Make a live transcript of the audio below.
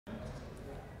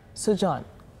So John,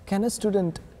 can a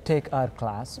student take our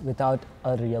class without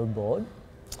a real board?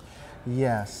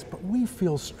 Yes, but we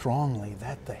feel strongly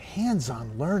that the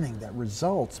hands-on learning that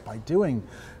results by doing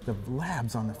the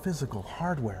labs on the physical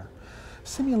hardware,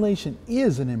 simulation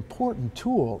is an important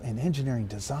tool in engineering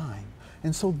design.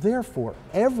 And so therefore,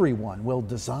 everyone will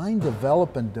design,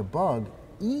 develop, and debug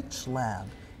each lab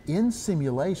in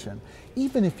simulation,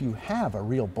 even if you have a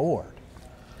real board.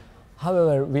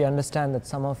 However, we understand that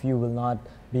some of you will not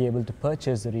be able to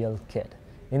purchase the real kit.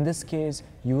 In this case,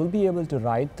 you will be able to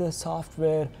write the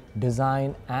software,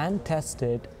 design, and test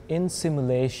it in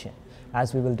simulation,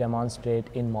 as we will demonstrate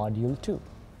in Module 2.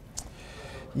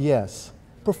 Yes,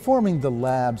 performing the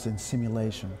labs in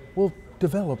simulation will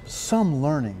develop some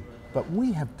learning, but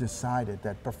we have decided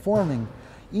that performing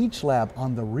each lab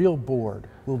on the real board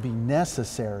will be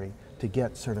necessary to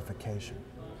get certification.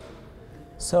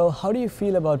 So how do you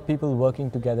feel about people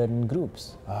working together in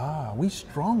groups? We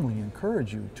strongly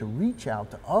encourage you to reach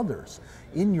out to others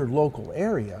in your local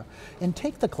area and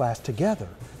take the class together,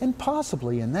 and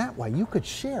possibly in that way you could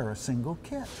share a single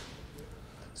kit.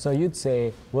 So you'd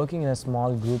say working in a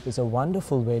small group is a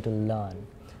wonderful way to learn.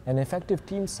 An effective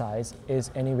team size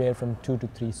is anywhere from 2 to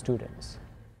 3 students.